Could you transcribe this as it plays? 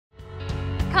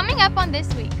Coming up on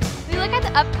This Week, we look at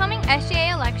the upcoming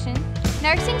SGA election,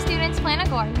 nursing students plant a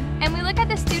garden, and we look at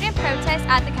the student protest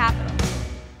at the Capitol.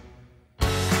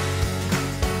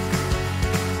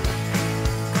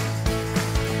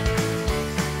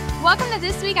 Welcome to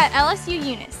This Week at LSU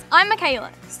Eunice. I'm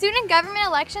Michaela. Student government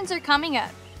elections are coming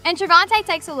up, and Trevante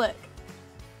takes a look.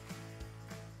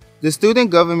 The Student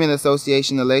Government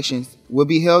Association elections will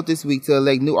be held this week to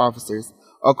elect new officers.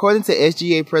 According to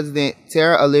SGA President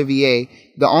Tara Olivier,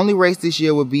 the only race this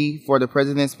year will be for the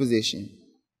president's position.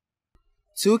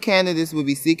 Two candidates will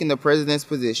be seeking the president's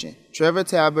position. Trevor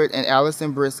Talbot and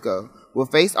Allison Briscoe will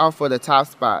face off for the top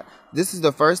spot. This is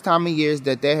the first time in years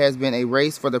that there has been a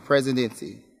race for the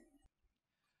presidency.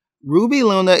 Ruby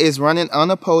Luna is running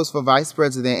unopposed for vice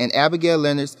president, and Abigail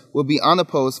Leonard will be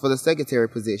unopposed for the secretary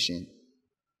position.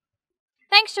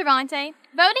 Thanks, Trevante.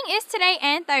 Voting is today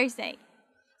and Thursday.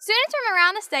 Students from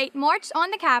around the state marched on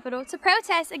the Capitol to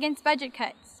protest against budget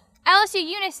cuts. LSU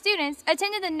Eunice students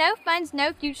attended the No Funds,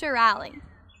 No Future rally.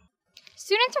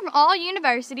 Students from all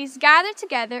universities gathered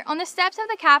together on the steps of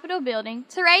the Capitol building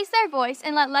to raise their voice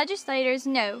and let legislators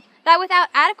know that without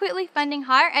adequately funding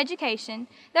higher education,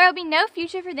 there will be no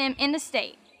future for them in the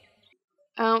state.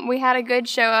 We had a good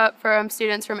show up from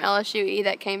students from LSUE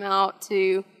that came out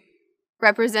to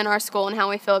represent our school and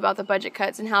how we feel about the budget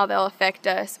cuts and how they'll affect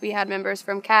us. We had members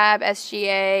from CAB,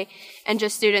 SGA, and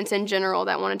just students in general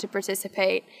that wanted to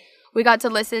participate. We got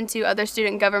to listen to other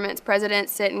student government's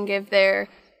presidents sit and give their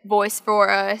voice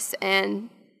for us and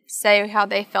say how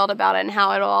they felt about it and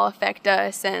how it'll all affect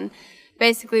us. And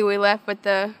basically we left with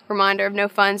the reminder of no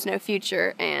funds, no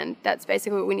future, and that's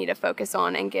basically what we need to focus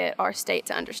on and get our state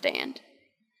to understand.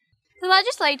 The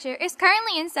legislature is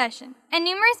currently in session, and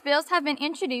numerous bills have been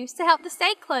introduced to help the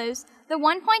state close the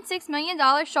 $1.6 million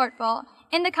shortfall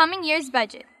in the coming year's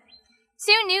budget.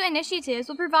 Two new initiatives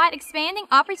will provide expanding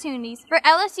opportunities for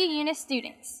LSU Eunice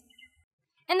students.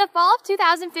 In the fall of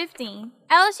 2015,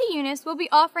 LSU Eunice will be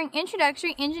offering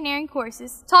introductory engineering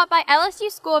courses taught by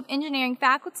LSU School of Engineering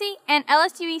faculty, and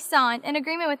LSUE signed an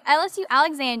agreement with LSU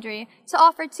Alexandria to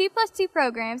offer 2+2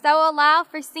 programs that will allow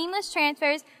for seamless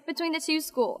transfers between the two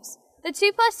schools. The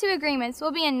 2+2 agreements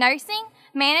will be in nursing,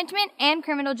 management, and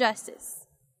criminal justice.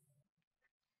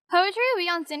 Poetry will be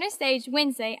on center stage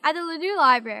Wednesday at the Ladue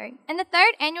Library in the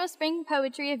 3rd annual Spring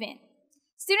Poetry event.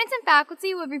 Students and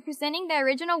faculty will be presenting their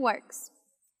original works.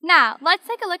 Now, let's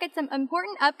take a look at some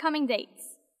important upcoming dates.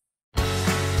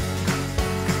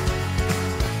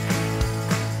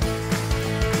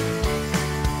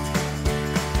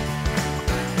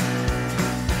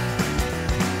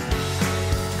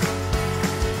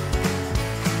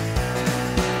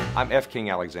 I'm F. King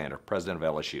Alexander, president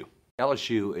of LSU.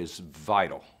 LSU is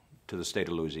vital to the state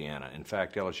of Louisiana. In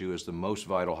fact, LSU is the most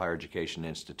vital higher education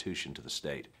institution to the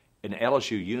state. And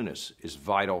LSU Eunice is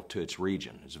vital to its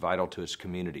region, it's vital to its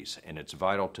communities, and it's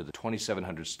vital to the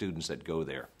 2,700 students that go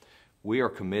there. We are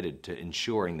committed to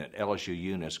ensuring that LSU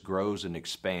Eunice grows and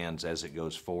expands as it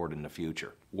goes forward in the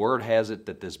future. Word has it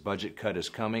that this budget cut is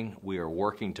coming. We are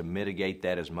working to mitigate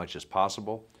that as much as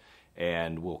possible,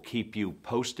 and we'll keep you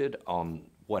posted on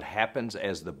what happens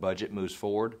as the budget moves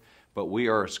forward. But we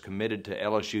are as committed to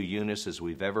LSU Eunice as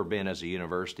we've ever been as a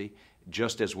university,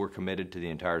 just as we're committed to the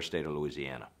entire state of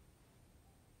Louisiana.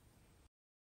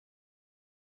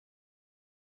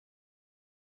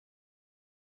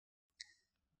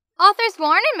 Authors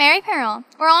Warren and Mary Perrin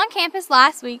were on campus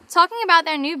last week talking about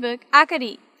their new book,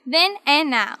 Akadi, Then and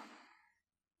Now.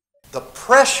 The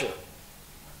pressure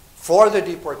for the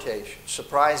deportation,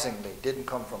 surprisingly, didn't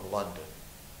come from London.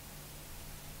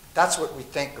 That's what we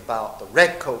think about the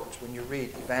redcoats when you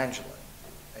read Evangeline.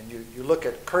 And you look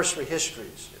at cursory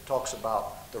histories, it talks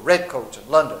about the redcoats in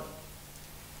London.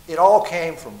 It all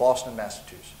came from Boston,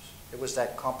 Massachusetts. It was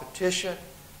that competition,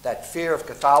 that fear of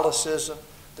Catholicism,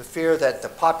 the fear that the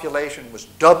population was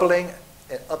doubling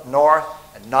up north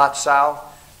and not south,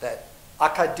 that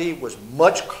Acadie was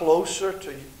much closer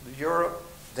to Europe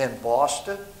than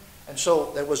Boston. And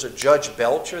so there was a Judge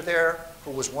Belcher there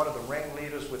who was one of the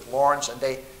ringleaders with Lawrence, and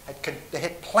they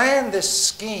had planned this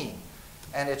scheme,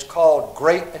 and it's called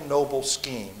Great and Noble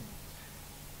Scheme,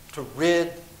 to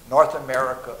rid North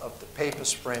America of the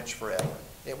Papist French forever.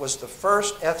 It was the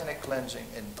first ethnic cleansing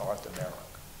in North America.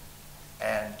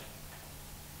 And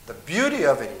the beauty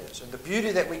of it is, and the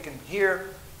beauty that we can hear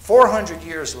 400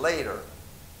 years later,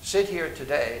 sit here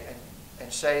today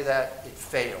and say that it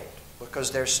failed,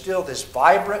 because there's still this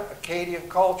vibrant Acadian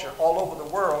culture all over the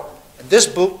world, and this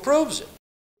book proves it.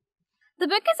 The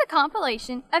book is a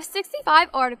compilation of 65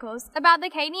 articles about the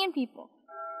Acadian people.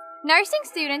 Nursing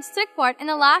students took part in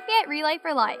the Lafayette Relay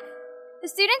for Life. The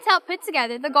students helped put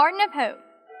together the Garden of Hope.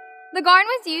 The garden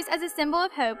was used as a symbol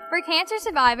of hope for cancer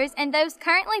survivors and those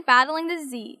currently battling the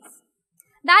disease.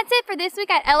 That's it for this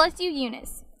week at LSU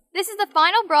Eunice. This is the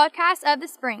final broadcast of the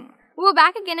spring. We'll be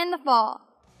back again in the fall.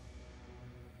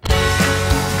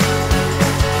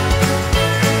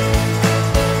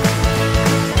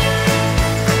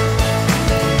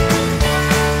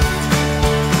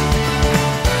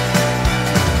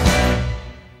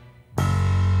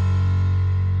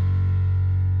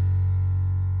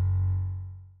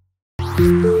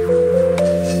 Thank you.